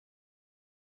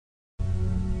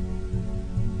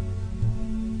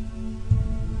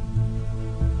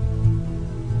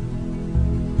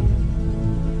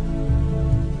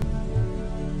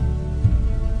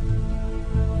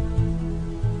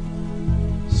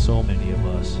So many of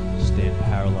us stand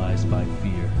paralyzed by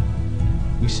fear.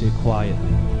 We sit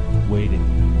quietly,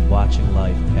 waiting, watching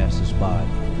life pass us by,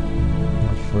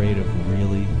 afraid of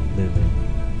really living.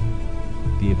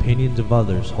 The opinions of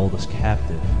others hold us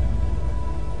captive.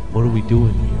 What are we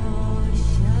doing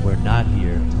here? We're not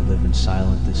here to live in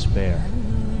silent despair.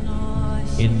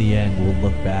 In the end, we'll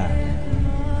look back.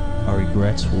 Our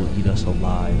regrets will eat us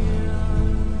alive.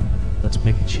 Let's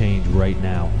make a change right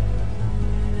now.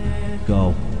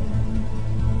 Go.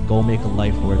 Go make a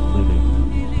life worth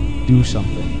living. Do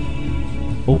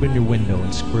something. Open your window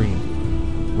and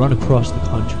scream. Run across the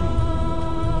country.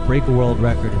 Break a world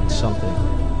record in something.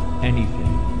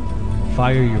 Anything.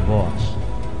 Fire your boss.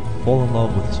 Fall in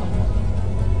love with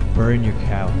someone. Burn your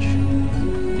couch.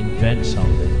 Invent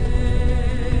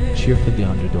something. Cheer for the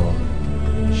underdog.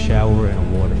 Shower in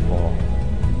a waterfall.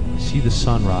 See the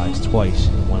sunrise twice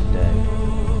in one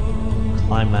day.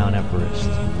 Climb Mount Everest.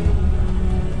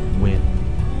 Win.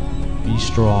 Be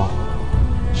strong.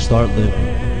 Start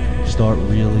living. Start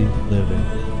really living.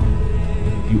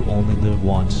 You only live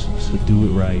once, so do it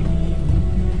right.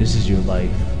 This is your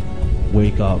life.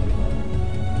 Wake up.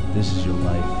 This is your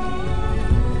life.